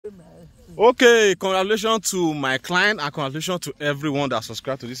Okay, congratulations to my client and congratulations to everyone that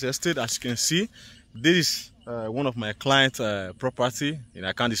subscribed to this estate. As you can see, this is one of my client's property.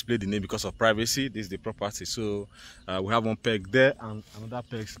 I can't display the name because of privacy. This is the property. So we have one peg there and another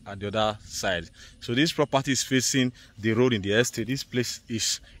peg at the other side. So this property is facing the road in the estate. This place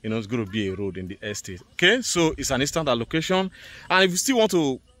is, it's going to be a road in the estate. Okay, so it's an instant allocation. And if you still want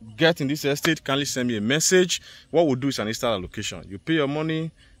to get in this estate, kindly send me a message. What we'll do is an instant allocation. You pay your money,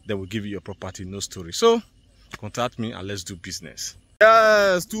 then we'll give you your property, no story. So contact me and let's do business.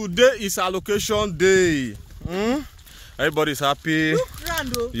 Yes, today is allocation day. Everybody's happy.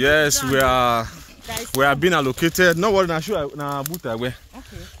 Yes, we are being allocated. No worry, okay.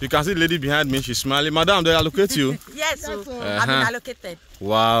 You can see the lady behind me, she's smiling. Madam, they allocate you? Yes, I've been allocated.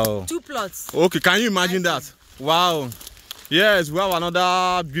 Wow. 2 plots. Okay, can you imagine that? Wow. Yes, we have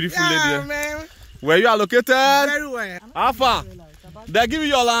another beautiful lady. Man. Were you allocated? Very well. How far? They give you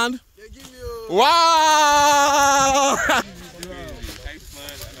your land? They give you. Wow!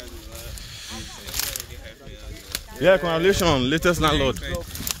 Yeah, congratulations, latest landlord.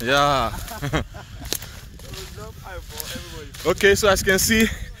 Yeah. Okay, so as you can see,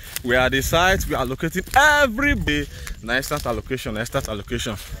 we are at the site. We are allocating every day. Instant allocation, instant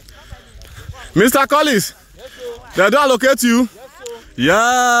allocation. Mr. Collins, they don't allocate you?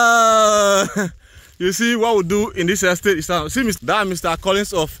 Yes, yeah. You see what we do in this estate is that Mr.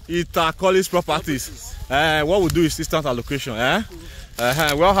 Collins of Itura Collins Properties. What we do is instant allocation.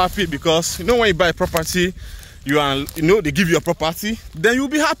 We're happy because when you buy a property, they give you a property, then you'll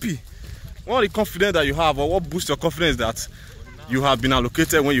be happy. One of the confidence that you have, or what boosts your confidence that you have been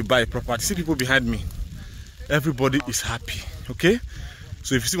allocated when you buy a property. See people behind me. Everybody is happy. Okay?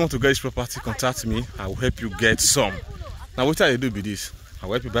 So if you still want to get this property, contact me. I will help you get some. Now what I do with this? I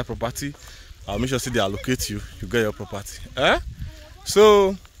will help you buy property. I'll make sure they allocate you, you get your property.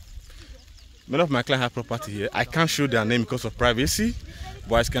 So many of my clients have property here. I can't show their name because of privacy,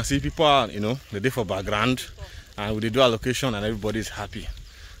 but as you can see, people are, they do for background and they do allocation and everybody is happy.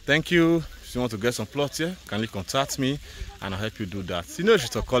 Thank you. If you want to get some plots here, kindly contact me and I'll help you do that.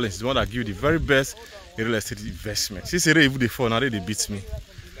 Mr. Collins is the one that gives you the very best real estate investment. Since they even for now, they beat me.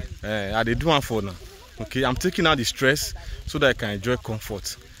 They do one for now. Okay, I'm taking out the stress so that I can enjoy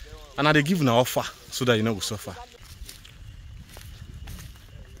comfort. And they give an offer so that we suffer.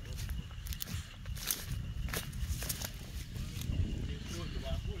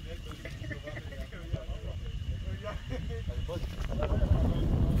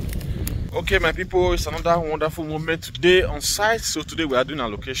 Okay, my people, it's another wonderful moment today on site. So today we are doing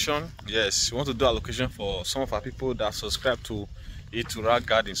allocation. Yes, we want to do allocation for some of our people that subscribe to Itura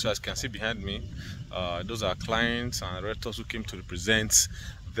Gardens. So as you can see behind me, those are clients and realtors who came to represent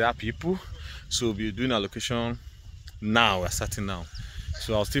their people. So we'll be doing allocation now. We're starting now,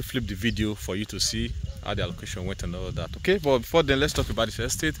 so I'll still flip the video for you to see how the allocation went and all that. Okay, but before then, let's talk about this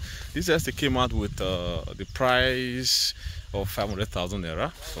estate. This estate came out with the price of 500,000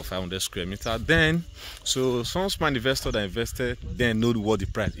 naira for 500 square meter. Then so some smart investor that invested then know what the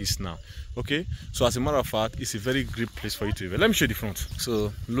price is now. Okay, so as a matter of fact, it's a very great place for you to invest. Let me show you the front.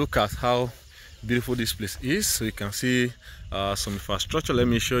 So look at how beautiful this place is. So you can see some infrastructure. Let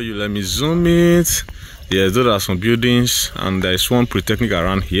me show you. Let me zoom it. Yes, those are some buildings and there is one polytechnic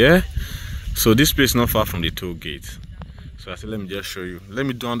around here. So this place is not far from the toll gate. So I said, let me just show you. Let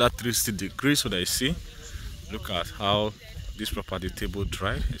me do under 360 degrees so that you see. Look at how this property table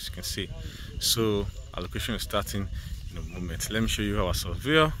drive, as you can see. So allocation is starting in a moment. Let me show you our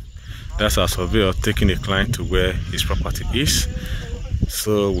surveyor. That's our surveyor taking a client to where his property is.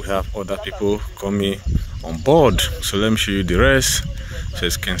 So we have other people coming on board. So let me show you the rest. So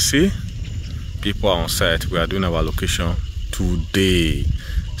as you can see, people are on site. We are doing our allocation today.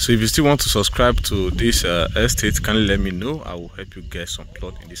 So if you still want to subscribe to this estate, kindly let me know. I will help you get some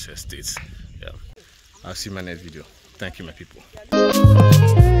plot in this estate. Yeah. I'll see you in my next video. Thank you, my people.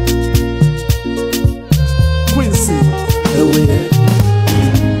 Quincy,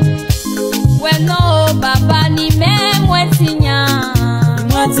 bueno, Baba ni me mwetinya.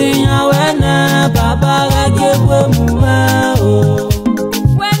 Mwetinya wena Baba gagewe muwe o.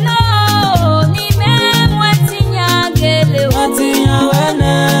 Bueno, ni me mwetinya gele. Mwetinya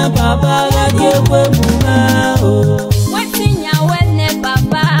wena Baba gagewe muwe o. Mwetinya wene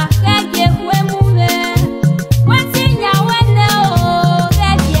Baba gagewe muwe. Mwetinya wene o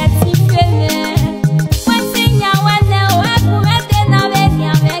gagewe tifeme. Mwetinya wene o ekumete na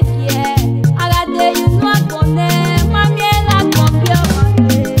venya vekie. Agade yunwa kone mamiela kopio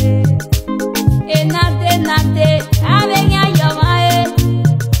mame. Enate nate avenya yomae.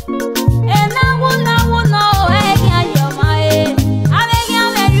 Ena wuna wuna o egya yomae. Avenya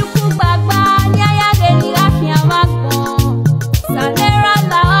veruku gbagbo.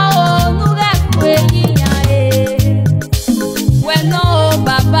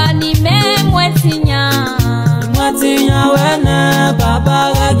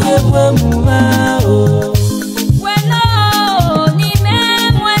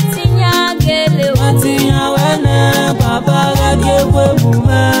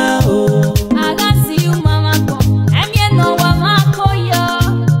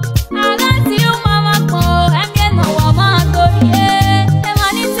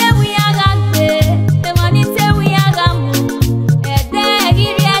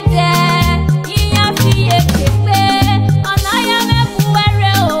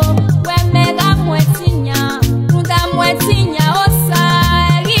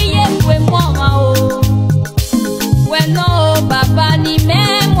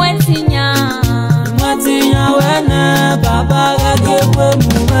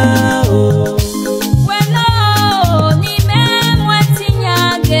 oh. Weno ni me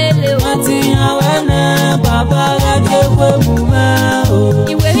mwatinya gele. Mwatinya wene papa gadi ekwe mume oh.